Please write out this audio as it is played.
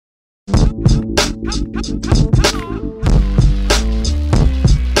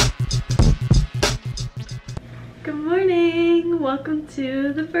welcome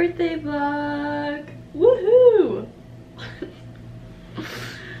to the birthday vlog. Woohoo!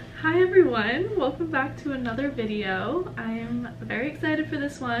 Hi everyone, welcome back to another video. I am very excited for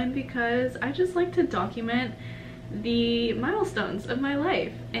this one because I just like to document the milestones of my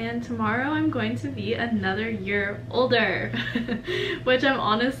life, and tomorrow I'm going to be another year older which I'm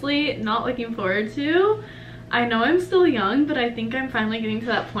honestly not looking forward to. I know I'm still young, but I think I'm finally getting to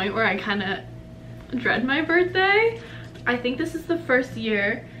that point where I kind of dread my birthday. I think this is the first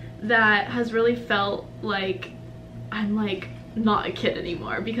year that has really felt like I'm like not a kid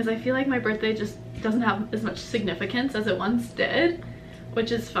anymore, because I feel like my birthday just doesn't have as much significance as it once did,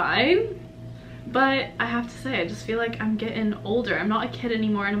 which is fine. But I have to say, I just feel like I'm getting older. I'm not a kid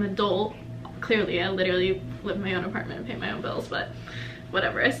anymore and I'm an adult. Clearly, I literally live in my own apartment and pay my own bills, but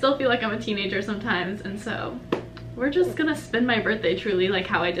whatever. I still feel like I'm a teenager sometimes, and so we're just gonna spend my birthday truly like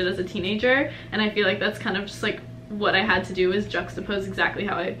how I did as a teenager. And I feel like that's kind of just like what I had to do, is juxtapose exactly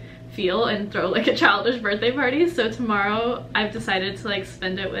how I feel and throw like a childish birthday party. So tomorrow I've decided to like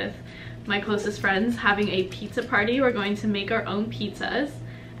spend it with my closest friends, having a pizza party. We're going to make our own pizzas,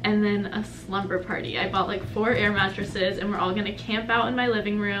 and then a slumber party. I bought like 4 air mattresses and we're all gonna camp out in my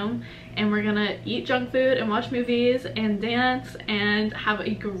living room, and we're gonna eat junk food and watch movies and dance and have a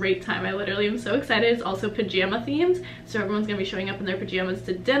great time. I literally am so excited. It's also pajama themed, so everyone's gonna be showing up in their pajamas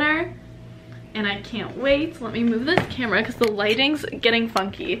to dinner, and I can't wait. Let me move this camera because the lighting's getting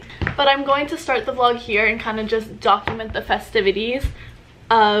funky. But I'm going to start the vlog here and kind of just document the festivities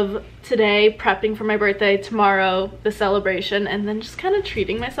of today, prepping for my birthday, tomorrow the celebration, and then just kind of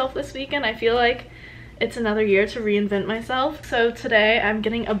treating myself this weekend. I feel like it's another year to reinvent myself. So today I'm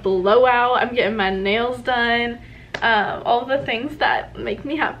getting a blowout, I'm getting my nails done, all the things that make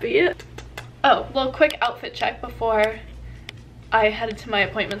me happy. Oh, little quick outfit check before I headed to my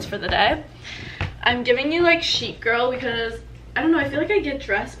appointments for the day. I'm giving you like chic girl because I don't know, I feel like I get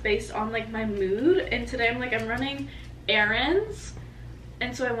dressed based on like my mood, and today I'm running errands,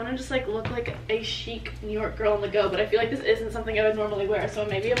 and so I want to just like look like a chic New York girl on the go, but I feel like this isn't something I would normally wear, so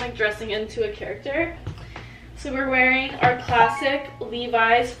maybe I'm like dressing into a character. So we're wearing our classic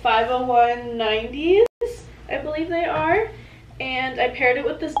Levi's 50190s, I believe they are, and I paired it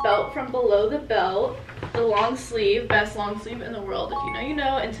with this belt from Below the Belt, the long sleeve, best long sleeve in the world. If you know, you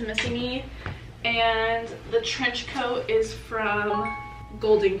know, Intimacy Me. And the trench coat is from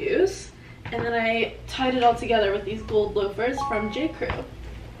Golden Goose. And then I tied it all together with these gold loafers from J. Crew.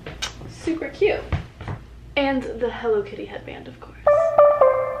 Super cute. And the Hello Kitty headband, of course.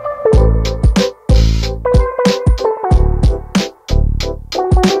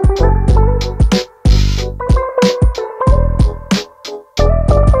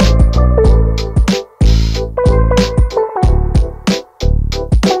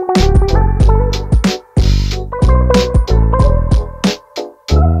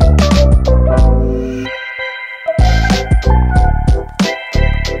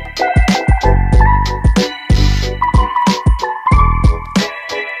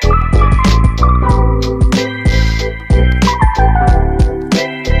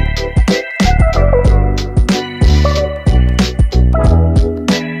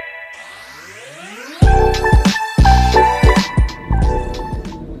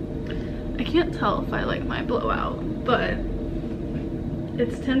 If I like my blowout, but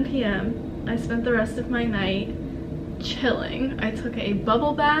it's 10 p.m. I spent the rest of my night chilling. I took a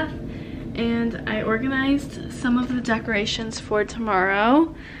bubble bath and I organized some of the decorations for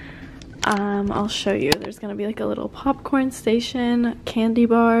tomorrow. I'll show you. There's gonna be like a little popcorn station, candy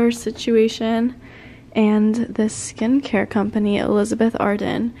bar situation, and this skincare company, Elizabeth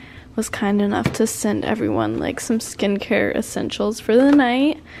Arden, was kind enough to send everyone like some skincare essentials for the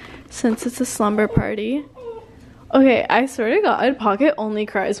night, since it's a slumber party. Okay, I swear to God, Pocket only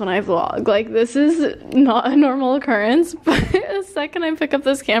cries when I vlog. Like, this is not a normal occurrence, but the second I pick up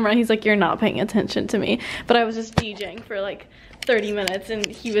this camera, he's like, you're not paying attention to me. But I was just DJing for like 30 minutes and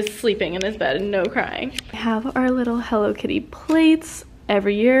he was sleeping in his bed and no crying. I have our little Hello Kitty plates.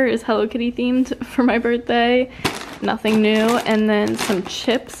 Every year is Hello Kitty themed for my birthday. Nothing new. And then some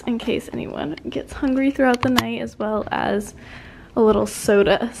chips in case anyone gets hungry throughout the night, as well as a little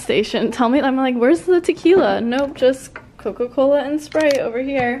soda station. Tell me, I'm like, where's the tequila? Nope, just Coca-Cola and Sprite over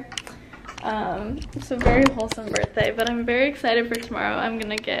here. It's a very wholesome birthday, but I'm very excited for tomorrow. I'm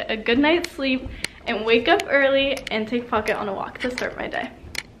gonna get a good night's sleep and wake up early and take Pocket on a walk to start my day.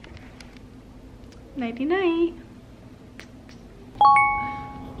 Nighty night.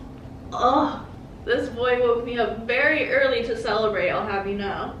 Oh, this boy woke me up very early to celebrate, I'll have you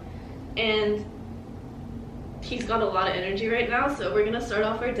know. And he's got a lot of energy right now, so we're gonna start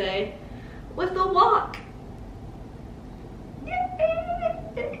off our day with a walk. Yeah.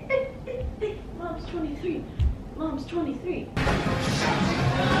 23. Mom's 23.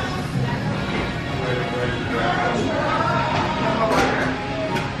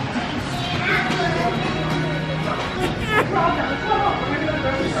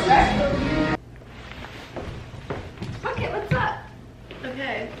 Pocket, what's up?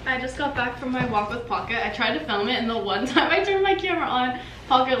 Okay, I just got back from my walk with Pocket. I tried to film it, and the one time I turned my camera on,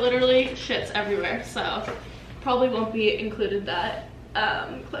 Pocket literally shits everywhere, so probably won't be included that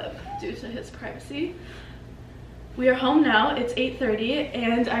clip due to his privacy. We are home now. It's 8:30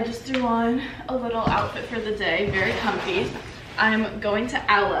 and I just threw on a little outfit for the day, very comfy. I'm going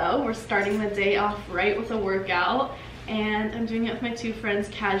to Aloe. We're starting the day off right with a workout, and I'm doing it with my two friends,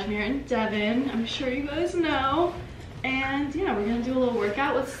 Cashmere and Devin. I'm sure you guys know. And yeah, we're gonna do a little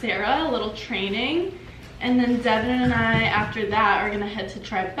workout with Sarah, a little training, and then Devin and I, after that, are gonna head to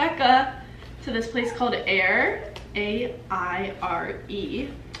Tribeca to this place called Aire, A-I-R-E,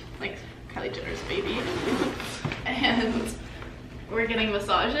 like Kylie Jenner's baby. And we're getting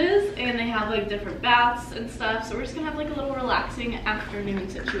massages, and they have like different baths and stuff, so we're just gonna have like a little relaxing afternoon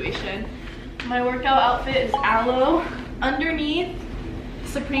situation. My workout outfit is Aloe underneath,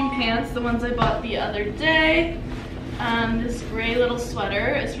 Supreme pants, the ones I bought the other day. This gray little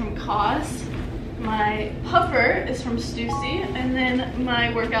sweater is from COS. My puffer is from Stussy, and then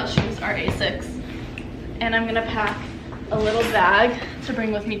my workout shoes are Asics. And I'm gonna pack a little bag to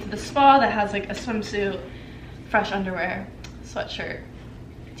bring with me to the spa that has like a swimsuit, fresh underwear, sweatshirt,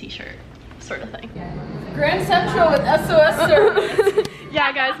 t-shirt, sort of thing. Grand Central with SOS service.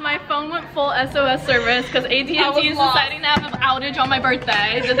 Yeah guys, my phone went full SOS service because AT&T is deciding to have an outage on my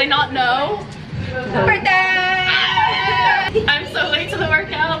birthday. Did they not know? Birthday! I'm so late to the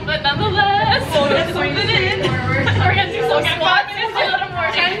workout, but nonetheless, let's hold it in. We're gonna do some squats and do a little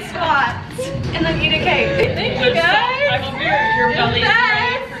more 10 squats. And then eat a cake. Thank you guys. I hope your belly is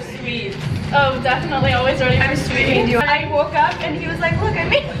ready for sweets. Oh, definitely, always ready for sweets. I woke up and he was like, look, I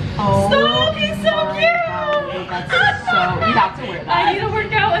made Stop, he's so cute. That's so, you have to wear that. I need to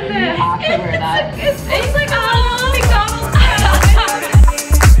work out with this. You have to wear that. It's like a little McDonald's.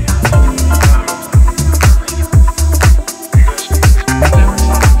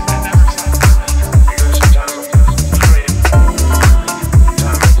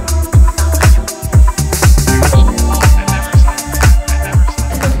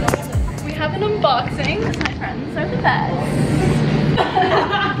 We have an unboxing because my friends are the best.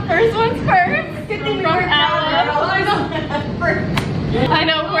 First one's first. From Aloe. I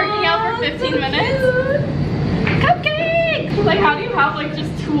know, working out for 15 minutes. Cupcake! Like, how do you have like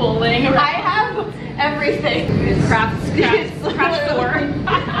just tool laying around? I have everything. Craft store.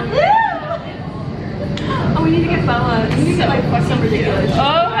 Oh, we need to get Bella. We need to get like some ridiculous.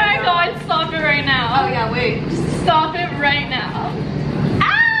 Oh my god, stop it right now. Oh yeah, wait. Stop it right now.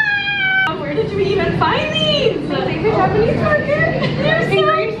 Ah! Where did you even find these? I think the Japanese market. They're so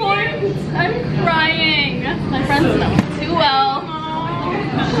cute. I'm crying. My friends know too well.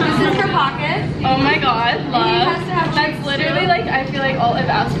 This is her pocket. Oh my god, love. That's literally like, I feel like all I've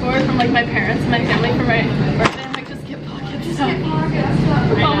asked for from like my parents and my family for my birthday. I'm like, just get pockets.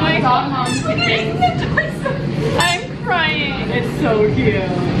 Oh my god, Mom's I'm crying. It's so cute.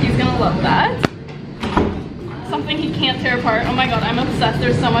 He's gonna love that. Something he can't tear apart. Oh my god, I'm obsessed.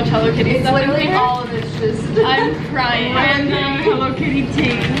 There's so much Hello Kitty It's stuff in literally here. all of it's just I'm crying. Random Hello Kitty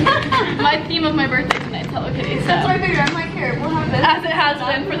things. My theme of my birthday tonight's Hello Kitty. So. That's what I figured. I'm like, here, we'll have this. As it has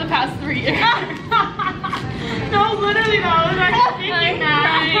been for the past 3 years. No, literally that was actually I'm thinking that.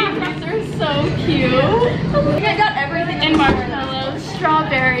 crying. These are so cute. I got everything. And marshmallows,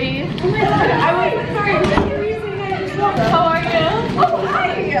 strawberry. Oh my god, I was sorry. How are you? Oh,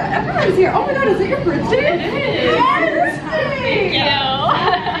 hi. Everyone's here. Oh my god, is it your birthday? It is. Yes. Thank you.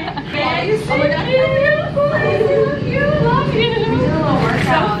 Thanks. Oh my god. Thank you. Love you.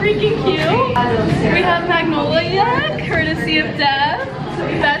 So freaking cute. We have Magnolia, courtesy of Deb.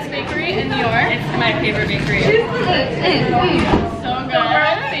 Best bakery in New York. It's my favorite bakery. So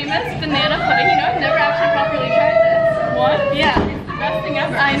good. Famous banana pudding. You know, I've never actually properly tried this. What? Yeah. It's the best thing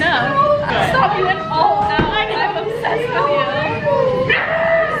ever. I know. Stop, you went all out. I'm obsessed with you.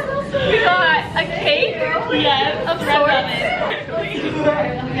 We got a cake. Yes. Of sorts.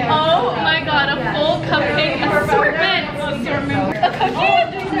 Oh my god, a full cupcake assortment. A cookie?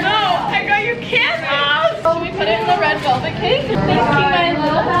 No, I got you candy. Should we put it in the red velvet cake? Thank you, my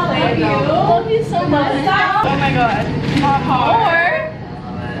little ballet. Love you so much. Oh my god. Or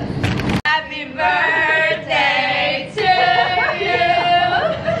happy birthday to you.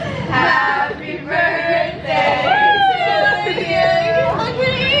 Happy birthday to you.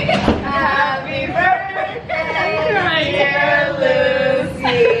 Happy birthday, dear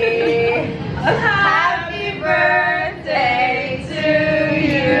Lucy.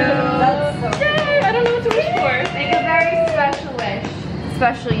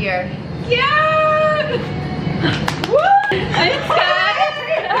 special year. Yeah! Woo! Thanks, guys!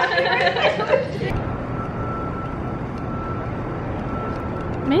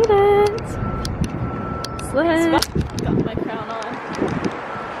 Made it! Slid! Got my crown on.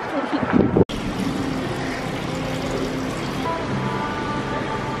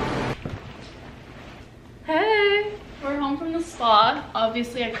 Hey! We're home from the spa.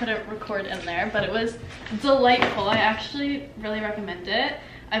 Obviously I couldn't record in there, but it was delightful. I actually really recommend it.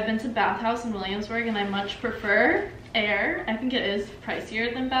 I've been to Bathhouse in Williamsburg and I much prefer Air. I think it is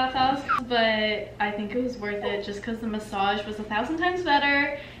pricier than Bathhouse, but I think it was worth it just because the massage was 1,000 times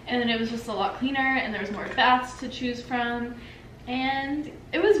better, and it was just a lot cleaner and there was more baths to choose from, and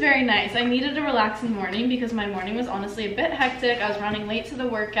it was very nice. I needed a relaxing morning because my morning was honestly a bit hectic. I was running late to the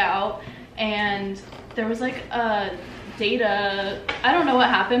workout and there was like a data, I don't know what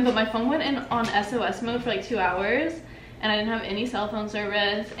happened, but my phone went in on SOS mode for like 2 hours and I didn't have any cell phone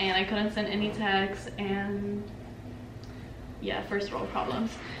service and I couldn't send any texts, and yeah, first world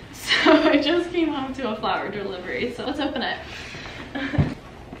problems. So I just came home to a flower delivery, so let's open it.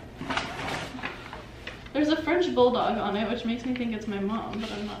 There's a French bulldog on it, which makes me think it's my mom,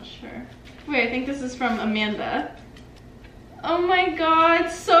 but I'm not sure. Wait, I think this is from Amanda. Oh my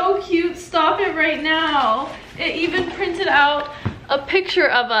god, so cute. Stop it right now. It even printed out a picture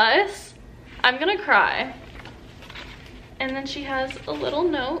of us. I'm gonna cry. And then she has a little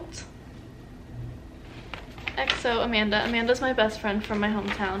note. XO Amanda. Amanda's my best friend from my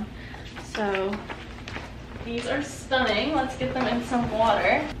hometown. So these are stunning. Let's get them in some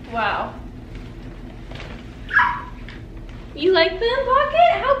water. Wow. You like them,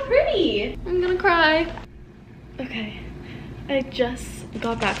 Pocket? How pretty. I'm gonna cry. Okay. I just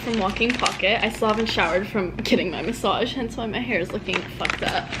got back from walking Pocket. I still haven't showered from getting my massage, hence why my hair is looking fucked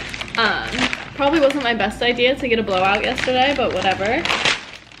up. Probably wasn't my best idea to get a blowout yesterday, but whatever.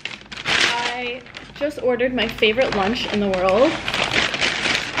 I just ordered my favorite lunch in the world.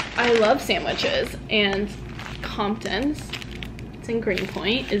 I love sandwiches, and Compton's, it's in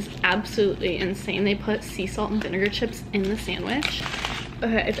Greenpoint, is absolutely insane. They put sea salt and vinegar chips in the sandwich.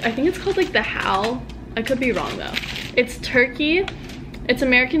 Okay, I think it's called like the Hal. I could be wrong though. It's turkey, it's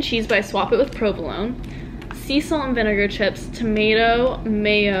American cheese, but I swap it with provolone, sea salt and vinegar chips, tomato,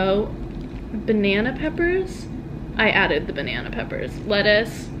 mayo, banana peppers. I added the banana peppers,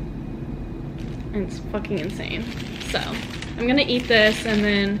 lettuce, and it's fucking insane. So I'm gonna eat this and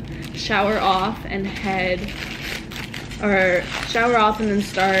then shower off and then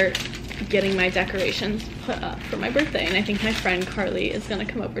start getting my decorations put up for my birthday. And I think my friend Carly is gonna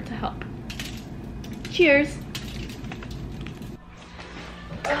come over to help. Cheers.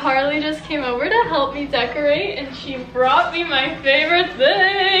 Carly just came over to help me decorate and she brought me my favorite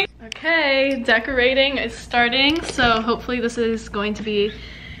thing. Okay, decorating is starting, so hopefully this is going to be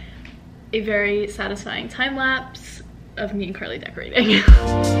a very satisfying time lapse of me and Carly decorating.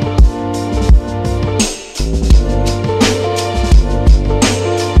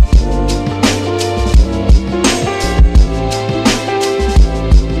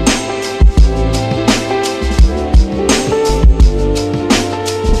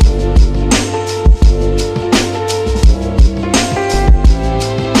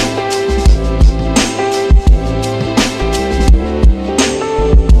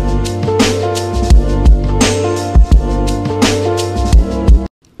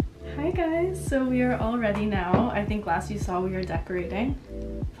 So we are all ready now. I think last you saw we were decorating.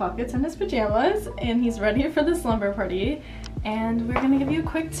 Pocket's in his pajamas and he's ready for the slumber party. And we're gonna give you a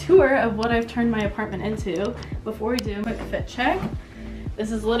quick tour of what I've turned my apartment into. Before we do a quick fit check,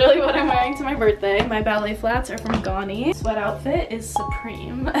 this is literally what I'm wearing to my birthday. My ballet flats are from Ghani. Sweat outfit is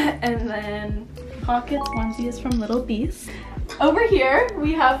Supreme. And then Pocket's onesie is from Little Beast. Over here,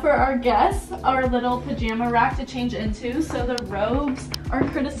 we have for our guests our little pajama rack to change into. So the robes are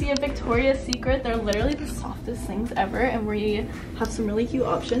courtesy of Victoria's Secret. They're literally the softest things ever, and we have some really cute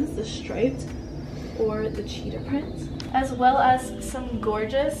options, the striped or the cheetah print, as well as some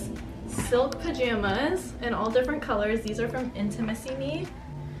gorgeous silk pajamas in all different colors. These are from Intimacy Me.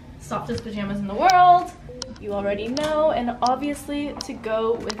 Softest pajamas in the world, you already know. And obviously, to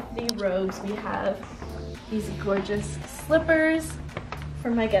go with the robes, we have these gorgeous slippers for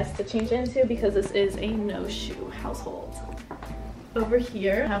my guests to change into because this is a no-shoe household. Over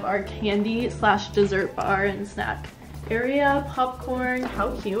here, we have our candy / dessert bar and snack area, popcorn.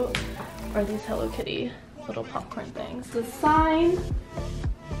 How cute are these Hello Kitty little popcorn things? The sign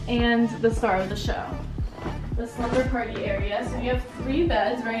and the star of the show. The slumber party area. So we have 3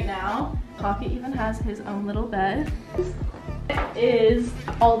 beds right now. Pocket even has his own little bed. Is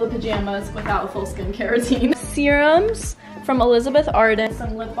all the pajamas without full skincare routine. Serums from Elizabeth Arden,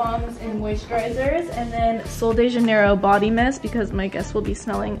 some lip balms and moisturizers, and then Sol de Janeiro body mist because my guests will be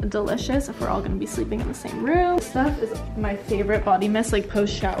smelling delicious if we're all gonna be sleeping in the same room. This stuff is my favorite body mist, like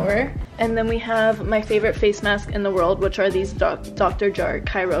post shower. And then we have my favorite face mask in the world, which are these Dr. Jart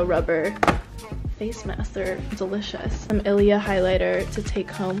Cairo rubber face masks. They're delicious. Some Ilia highlighter to take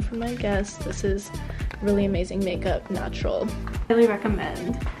home for my guests. This is really amazing makeup, natural. Highly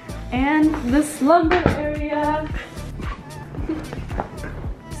recommend. And the slumber area.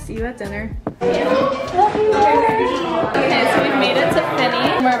 See you at dinner. Okay, so we've made it to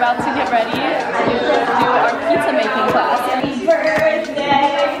Finney. We're about to get ready to do our pizza making class. Happy birthday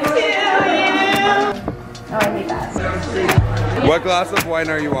to you! Oh, I hate that. What glass of wine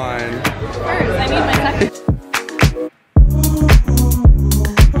are you on? First, I need my second.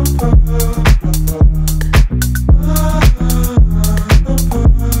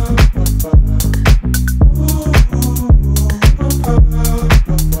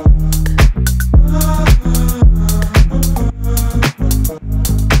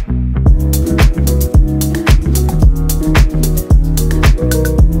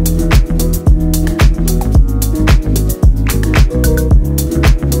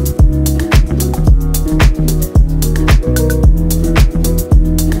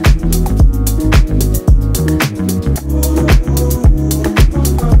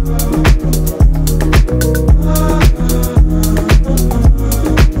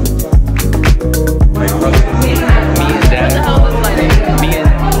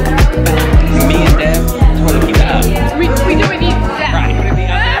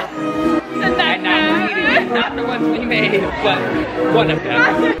 One of them.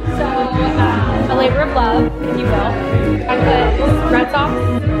 So, a labor of love, if you will. I put red sauce,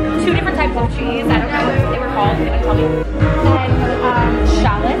 2 different types of cheese, I don't know what they were called, they didn't tell me. And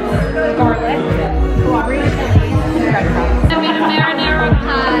shallots, garlic, green chilies, and breadcrumbs. And we have marinara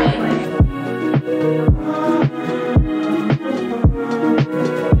pie.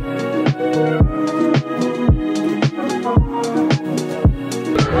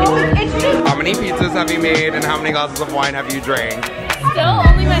 How many pizzas have you made and how many glasses of wine have you drank? Still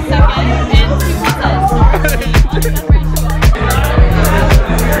only my second and 2 pizzas.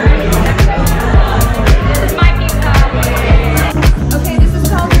 My pizza. Okay, this is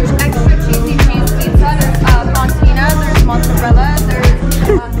called extra cheesy cheese pizza. There's fontina, there's mozzarella, there's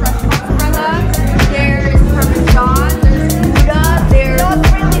fresh mozzarella, there's parmesan, there's Gouda, there's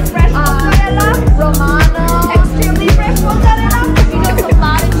really fresh mozzarella, Romano, extremely fresh mozzarella. There's a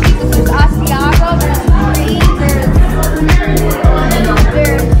lot of cheeses. There's Asiago, there's Brie, there's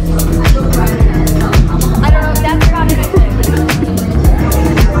I don't know, that's about it, I think.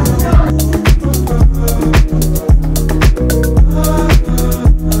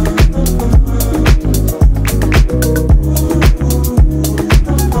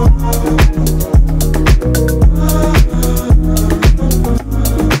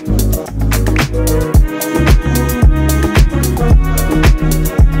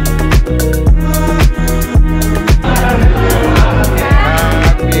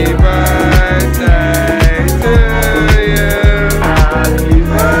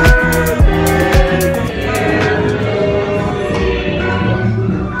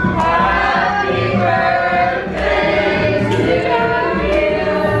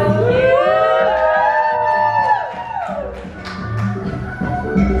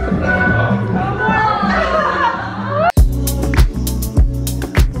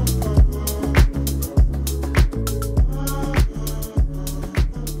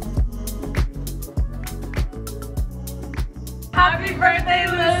 Happy birthday,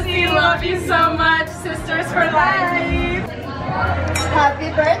 Lucy! Love you so much. Sisters for life. Happy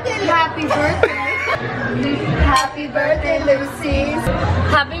birthday, happy birthday. Happy birthday, Lucy.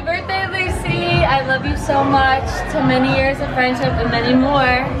 Happy birthday, Lucy! I love you so much. To many years of friendship and many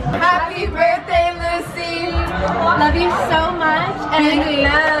more. Happy birthday, Lucy. Love you so much. And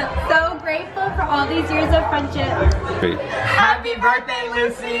so grateful for all these years of friendship. Wait. Happy birthday,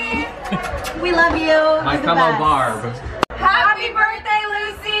 Lucy. We love you. My You're the fellow best. Barb. Happy birthday,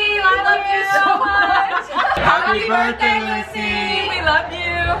 Lucy. I love you so much. Happy birthday, Lucy. We love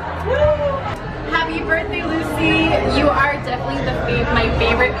you. Happy birthday, Lucy! You are definitely my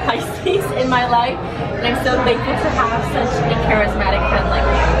favorite Pisces in my life, and I'm so thankful to have such a charismatic friend like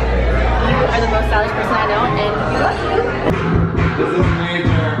you. You are the most stylish person I know, and we love you. This is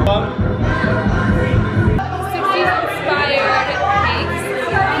major. 60s inspired cakes,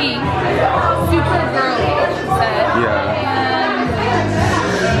 pink, super girly, she said. Yeah. And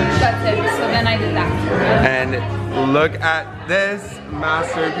that's it. So then I did that. And Look at this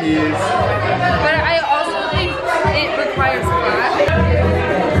masterpiece. But I also think it requires glass.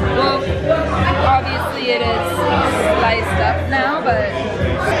 Well, obviously it is sliced up now, but...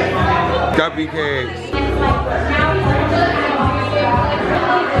 Guppy cakes.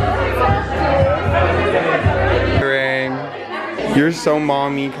 You're so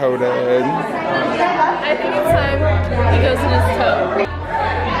mommy coded. I think it's time he goes in his toe.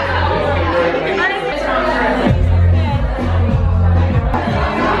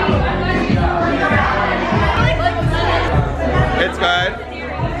 It's good.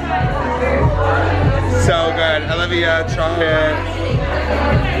 So good. Olivia, try it.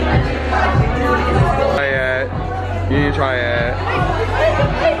 Try it. You need to try it.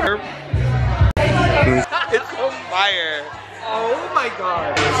 It's so fire. Oh my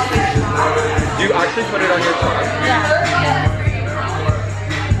god. You actually put it on your tongue? Yeah.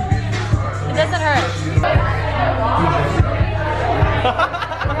 It doesn't hurt.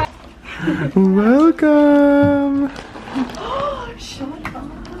 Welcome. Shut up.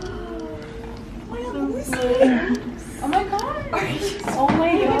 Oh my god. Oh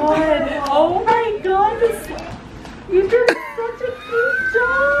my god. Oh my god. You did such a good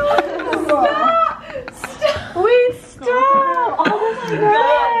job. Stop. Wait, stop. Oh my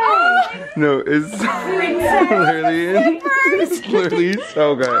god. No, it's literally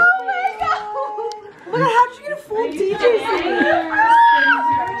so good. Oh my god. But how'd you get a full DJ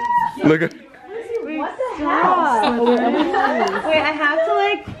set? Look at. What the hell? Wait, I have to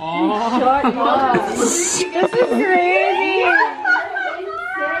like shut up. This is crazy.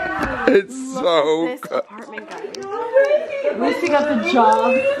 It's so good. Apartment, guys. At least we got the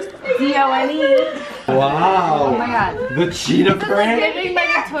job. D-O-N-E. Wow. Oh my god. The cheetah print. Giving my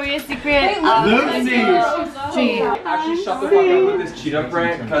Victoria's Secret. Lucy. Gee. Actually, shut the fuck up with this cheetah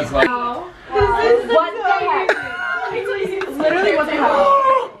print, because like. What the heck? Literally, what the heck?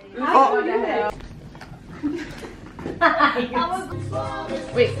 What the heck?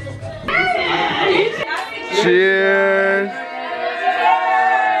 Wait. Cheers.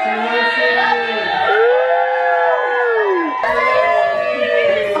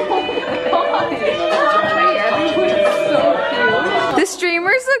 The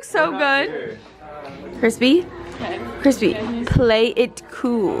streamers look so good. Crispy? Crispy, play it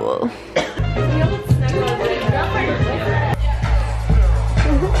cool. Good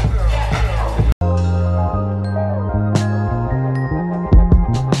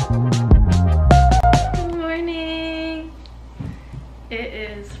morning. It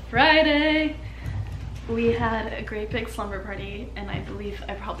is Friday. We had a great big slumber party, and I believe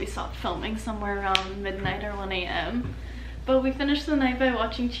I probably stopped filming somewhere around midnight or 1 a.m. But we finished the night by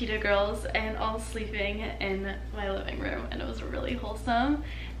watching Cheetah Girls and all sleeping in my living room, and it was really wholesome.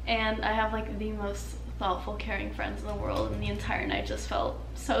 And I have like the most thoughtful, caring friends in the world, and the entire night just felt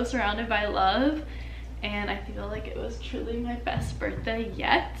so surrounded by love. And I feel like it was truly my best birthday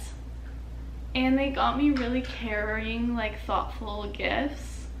yet. And they got me really caring, like thoughtful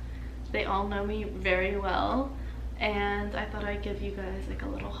gifts. They all know me very well, and I thought I'd give you guys like a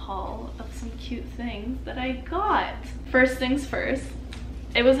little haul of some cute things that I got. First things first,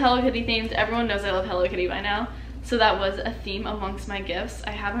 it was Hello Kitty themed. Everyone knows I love Hello Kitty by now, so that was a theme amongst my gifts.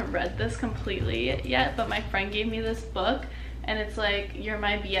 I haven't read this completely yet, but my friend gave me this book, and it's like You're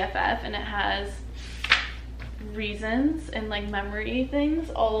My BFF, and it has reasons and like memory things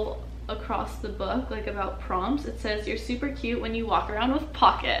all across the book, like about prompts. It says you're super cute when you walk around with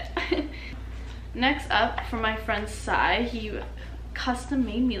Pocket. Next up, from my friend Sai, he custom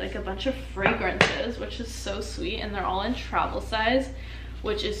made me like a bunch of fragrances, which is so sweet, and they're all in travel size,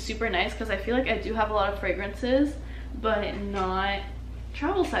 which is super nice because I feel like I do have a lot of fragrances but not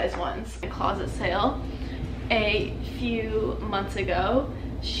travel size ones. A closet sale a few months ago.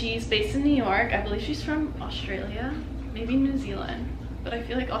 She's based in New York. I believe she's from Australia, maybe New Zealand, but I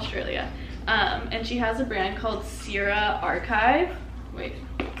feel like Australia. And she has a brand called Syrah Archive. Wait,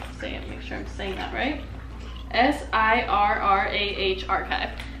 say it, make sure I'm saying that right. S-I-R-R-A-H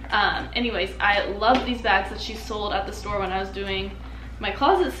Archive. Anyways, I love these bags that she sold at the store when I was doing my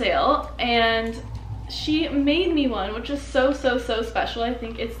closet sale, and she made me one, which is so special. I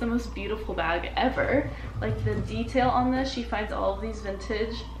think it's the most beautiful bag ever. Like the detail on this, she finds all of these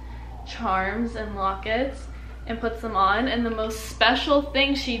vintage charms and lockets and puts them on, and the most special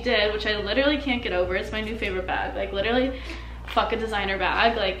thing she did, which I literally can't get over, it's my new favorite bag, like literally fuck a designer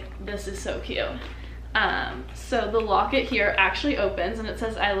bag, like this is so cute. So the locket here actually opens, and it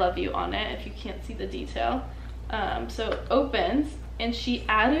says I love you on it if you can't see the detail. So it opens, and she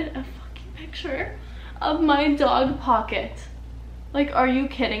added a fucking picture of my dog Pocket. Like, are you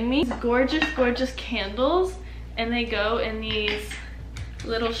kidding me? Gorgeous candles and they go in these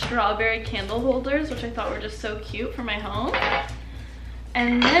little strawberry candle holders, which I thought were just so cute for my home.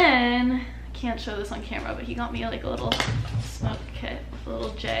 And then, I can't show this on camera, but he got me like a little smoke kit with a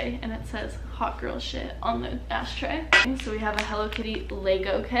little J, and it says hot girl shit on the ashtray. So we have a Hello Kitty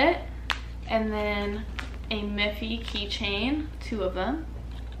Lego kit, and then a Miffy keychain, 2 of them.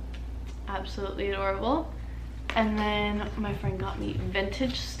 Absolutely adorable. And then my friend got me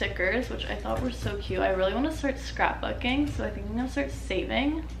vintage stickers, which I thought were so cute. I really want to start scrapbooking, so I think I'm gonna start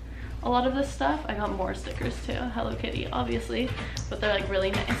saving a lot of this stuff. I got more stickers too, Hello Kitty obviously, but they're like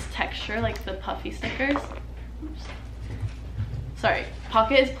really nice texture, like the puffy stickers. Oops. Sorry,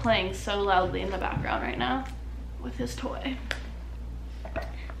 Pocket is playing so loudly in the background right now with his toy.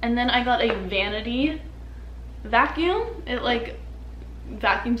 And then I got a vanity vacuum. It like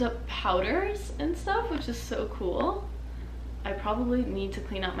vacuums up powders and stuff, which is so cool. I probably need to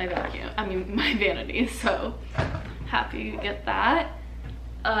clean out my my vanity, so happy to get that.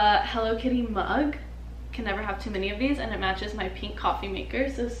 Hello Kitty mug. Can never have too many of these, and it matches my pink coffee maker,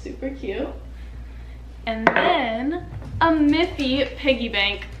 so super cute. And then a Miffy piggy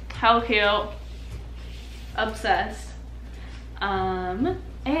bank. How cute. Obsessed. And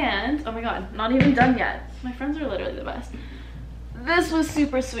oh my god, not even done yet. My friends are literally the best. This was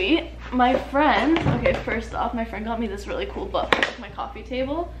super sweet. My friend, okay, first off, my friend got me this really cool book for my coffee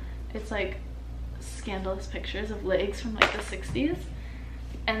table. It's like scandalous pictures of legs from like the 60s.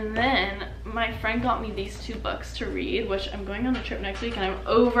 And then my friend got me these 2 books to read, which I'm going on a trip next week and I'm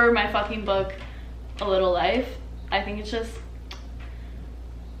over my fucking book, A Little Life. I think it's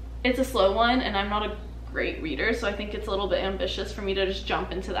a slow one, and I'm not a great reader, so I think it's a little bit ambitious for me to just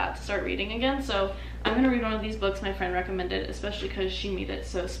jump into that to start reading again. So I'm gonna read one of these books my friend recommended, especially because she made it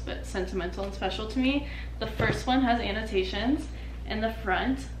so sentimental and special to me. The first one has annotations in the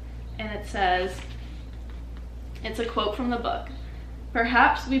front, and it says, it's a quote from the book: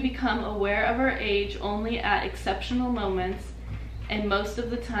 "Perhaps we become aware of our age only at exceptional moments, and most of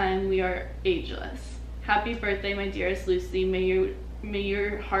the time we are ageless. Happy birthday, my dearest Lucy. May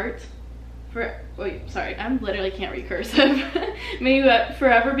your heart sorry, I literally can't read cursive. May you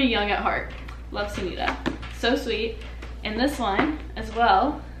forever be young at heart. Love, Sunita." So sweet. And this one as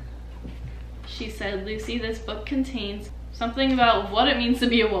well, she said, "Lucy, this book contains something about what it means to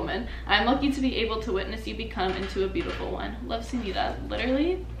be a woman. I'm lucky to be able to witness you become into a beautiful one. Love, Sunita."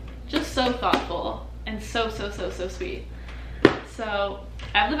 Literally just so thoughtful and so sweet. So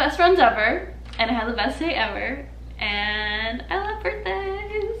I have the best friends ever, and I had the best day ever, and I love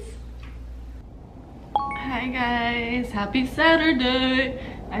birthdays. Hi guys, happy Saturday.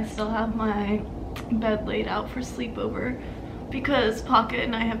 I still have my bed laid out for sleepover because Pocket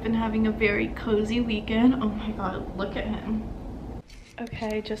and I have been having a very cozy weekend. Oh my god, look at him.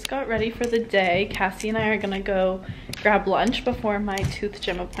 Okay, just got ready for the day. Cassie and I are gonna go grab lunch before my tooth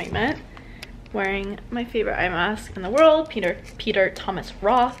gym appointment. Wearing my favorite eye mask in the world, Peter Thomas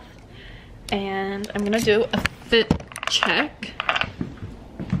Roth. And I'm gonna do a fit check.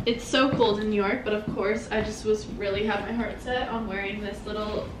 It's so cold in New York, but of course I just really had my heart set on wearing this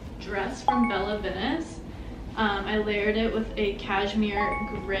little dress from Bella Venice. I layered it with a cashmere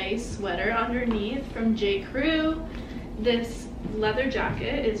gray sweater underneath from J. Crew. This leather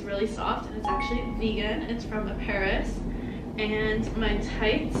jacket is really soft and it's actually vegan. It's from Paris. And my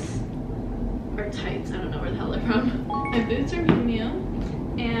tights, I don't know where the hell they're from. My boots are Miu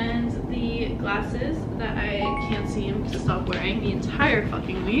Miu. And the glasses that I can't seem to stop wearing the entire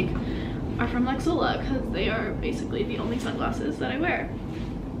fucking week are from Lexola, because they are basically the only sunglasses that I wear.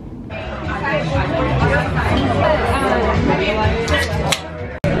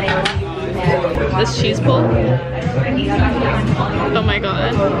 This cheese pull, oh my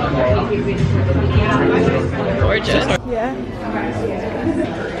god, gorgeous. Yeah.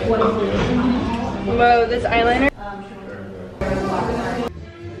 Whoa, this eyeliner.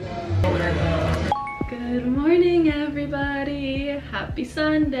 Good morning, everybody. Happy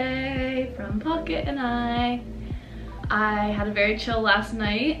Sunday from Pocket and I. I had a very chill last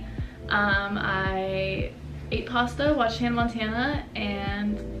night. I ate pasta, watched Hannah Montana,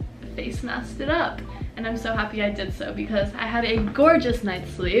 and face masked it up. And I'm so happy I did so because I had a gorgeous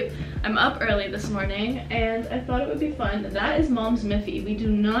night's sleep. I'm up early this morning and I thought it would be fun. That is Mom's Miffy. We do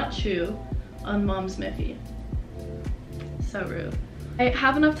not chew on Mom's Miffy. So rude. I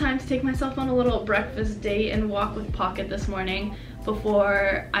have enough time to take myself on a little breakfast date and walk with Pocket this morning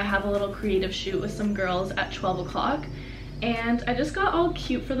before I have a little creative shoot with some girls at 12 o'clock. And I just got all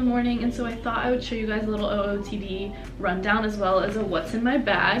cute for the morning, and so I thought I would show you guys a little OOTD rundown as well as a what's in my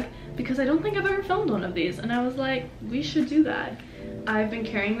bag, because I don't think I've ever filmed one of these, and I was like, we should do that. I've been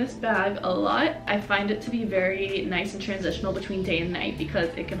carrying this bag a lot. I find it to be very nice and transitional between day and night because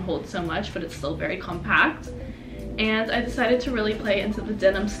it can hold so much, but it's still very compact. And I decided to really play into the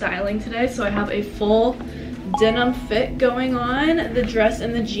denim styling today, so I have a full denim fit going on. The dress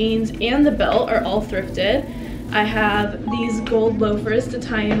and the jeans and the belt are all thrifted. I have these gold loafers to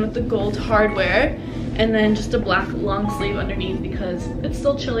tie in with the gold hardware, and then just a black long sleeve underneath because it's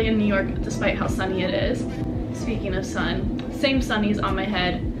still chilly in New York despite how sunny it is. Speaking of sun, same sunnies on my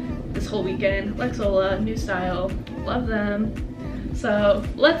head this whole weekend. Lexola, new style, love them. So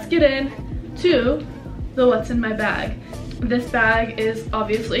let's get into the what's in my bag. This bag is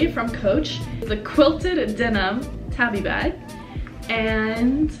obviously from Coach, the quilted denim tabby bag,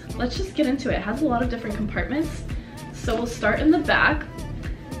 and let's just get into it. It has a lot of different compartments, so we'll start in the back.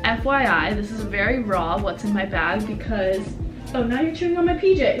 FYI, this is a very raw what's in my bag because, oh, now you're chewing on my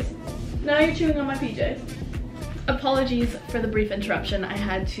PJs. Now you're chewing on my PJs. Apologies for the brief interruption. I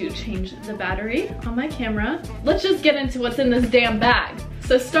had to change the battery on my camera. Let's just get into what's in this damn bag.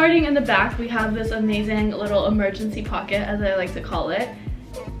 So starting in the back, we have this amazing little emergency pocket, as I like to call it.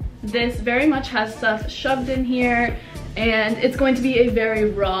 This very much has stuff shoved in here, and it's going to be a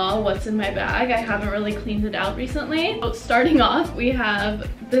very raw what's in my bag. I haven't really cleaned it out recently. So starting off, we have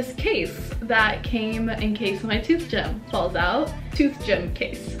this case that came in case my tooth gem falls out. Tooth gem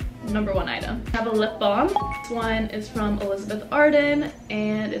case, #1 item. I have a lip balm. This one is from Elizabeth Arden,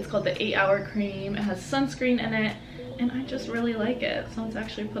 and it's called the 8-Hour Cream. It has sunscreen in it, and I just really like it, so let's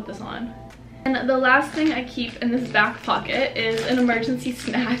actually put this on. And the last thing I keep in this back pocket is an emergency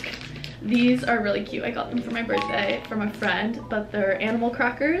snack. These are really cute. I got them for my birthday from a friend, but they're animal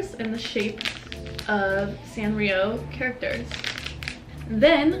crackers in the shape of Sanrio characters.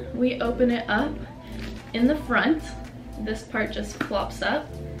 Then we open it up in the front. This part just flops up,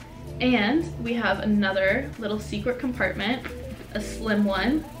 and we have another little secret compartment, a slim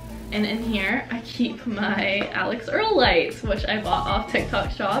one. And in here, I keep my Alex Earl lights, which I bought off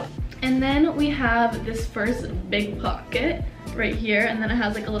TikTok shop. And then we have this first big pocket right here, and then it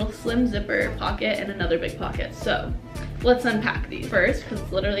has like a little slim zipper pocket and another big pocket. So let's unpack these first because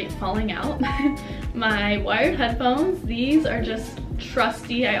it's literally falling out. My wired headphones, these are just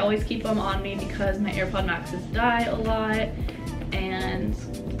trusty. I always keep them on me because my AirPod Maxes die a lot, and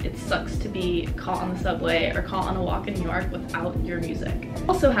it sucks to be caught on the subway or caught on a walk in New York without your music.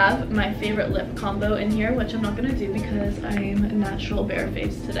 Also have my favorite lip combo in here, which I'm not gonna do because I'm natural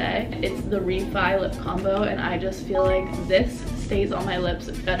barefaced today. It's the Refi lip combo, and I just feel like this stays on my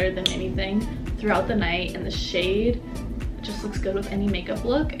lips better than anything throughout the night, and the shade just looks good with any makeup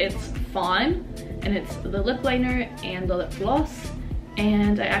look. It's fawn, and it's the lip liner and the lip gloss.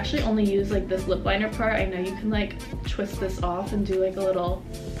 And I actually only use like this lip liner part. I know you can like twist this off and do like a little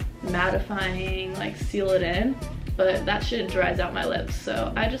mattifying, like seal it in, but that shit dries out my lips.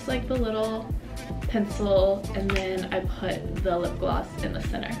 So I just like the little pencil, and then I put the lip gloss in the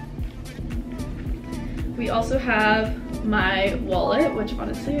center. We also have my wallet, which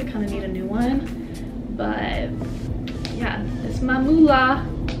honestly I kind of need a new one, but yeah, it's my moolah.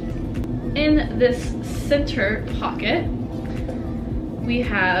 In this center pocket, we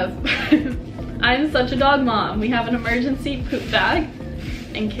have, I'm such a dog mom, we have an emergency poop bag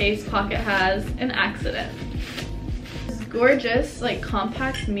in case Pocket has an accident. This gorgeous like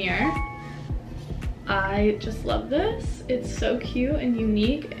compact mirror. I just love this. It's so cute and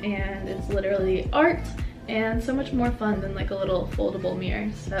unique, and it's literally art and so much more fun than like a little foldable mirror.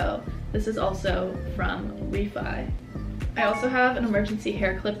 So this is also from Refi. I also have an emergency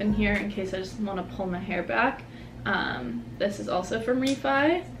hair clip in here in case I just want to pull my hair back. This is also from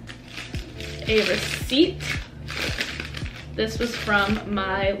Refi. A receipt. This was from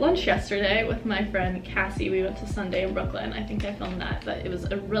my lunch yesterday with my friend Cassie. We went to Sunday in Brooklyn. I think I filmed that, but it was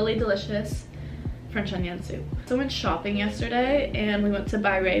a really delicious French onion soup. So I went shopping yesterday and we went to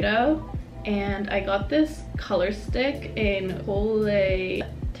Byredo, and I got this color stick in Holy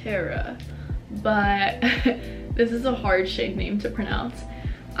Terra, but this is a hard shade name to pronounce.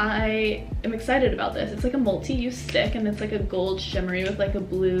 I am excited about this. It's like a multi-use stick, and it's like a gold shimmery with like a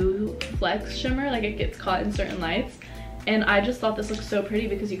blue flex shimmer, like it gets caught in certain lights. And I just thought this looked so pretty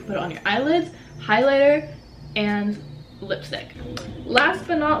because you can put it on your eyelids, highlighter, and lipstick. Last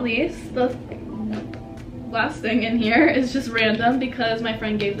but not least, the last thing in here is just random because my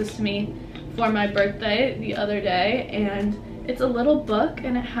friend gave this to me for my birthday the other day, and it's a little book,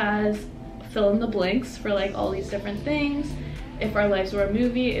 and it has fill in the blanks for like all these different things. If our lives were a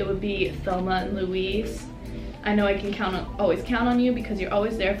movie, it would be Thelma and Louise. I know I can always count on you because you're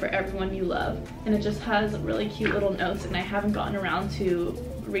always there for everyone you love. And it just has really cute little notes, and I haven't gotten around to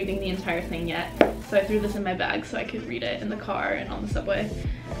reading the entire thing yet. So I threw this in my bag so I could read it in the car and on the subway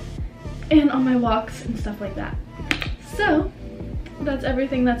and on my walks and stuff like that. So that's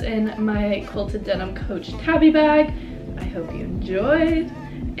everything that's in my quilted denim Coach tabby bag. I hope you enjoyed,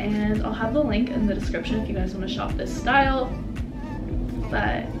 and I'll have the link in the description if you guys want to shop this style.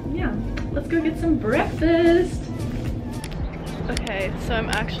 But yeah, let's go get some breakfast. Okay, so I'm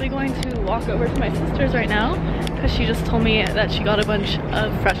actually going to walk over to my sister's right now because she just told me that she got a bunch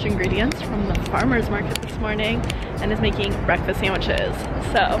of fresh ingredients from the farmer's market this morning and is making breakfast sandwiches.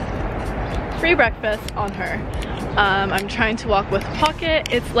 So, free breakfast on her. I'm trying to walk with Pocket.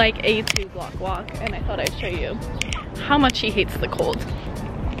 It's like a 2-block walk, and I thought I'd show you how much he hates the cold.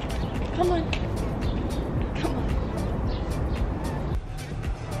 Come on. Come on.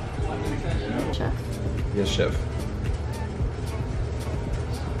 Chef. Yes, chef.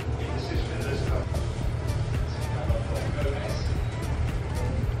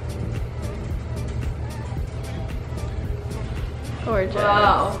 Gorgeous.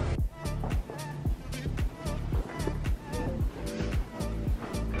 Wow.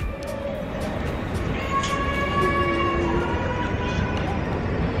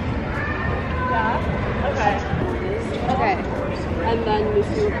 Okay. And then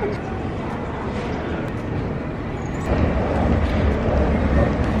Lucy will come.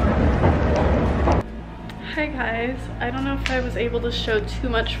 Hi guys, I don't know if I was able to show too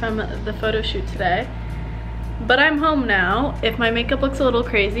much from the photo shoot today, but I'm home now. If my makeup looks a little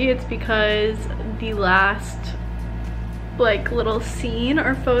crazy, it's because the last like little scene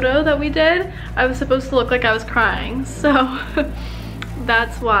or photo that we did, I was supposed to look like I was crying, so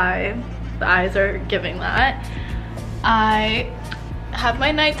that's why the eyes are giving that. I have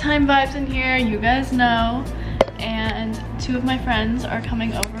my nighttime vibes in here, you guys know, and 2 of my friends are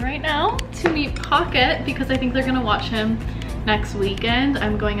coming over right now to meet Pocket because I think they're gonna watch him next weekend.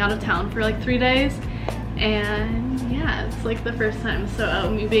 I'm going out of town for like 3 days, and yeah, it's like the first time. So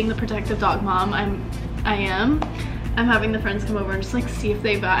me being the protective dog mom I'm having the friends come over and just like see if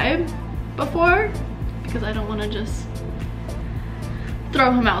they vibe before, because I don't want to just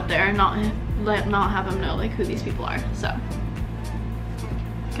throw him out there and not have him know like who these people are. So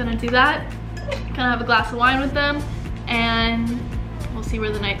gonna do that, gonna have a glass of wine with them, and we'll see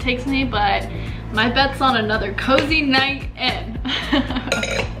where the night takes me, but my bet's on another cozy night in.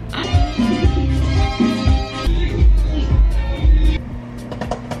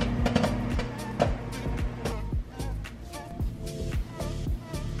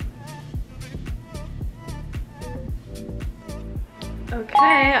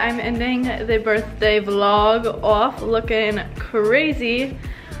 Okay, I'm ending the birthday vlog off looking crazy.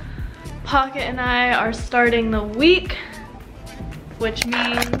 Pocket and I are starting the week, which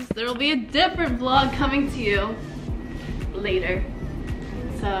means there'll be a different vlog coming to you later.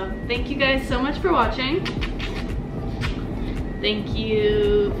 So thank you guys so much for watching. Thank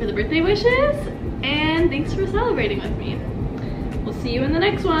you for the birthday wishes, and thanks for celebrating with me. We'll see you in the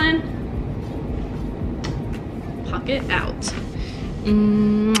next one. Pocket out.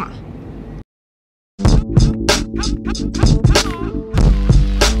 Mwah.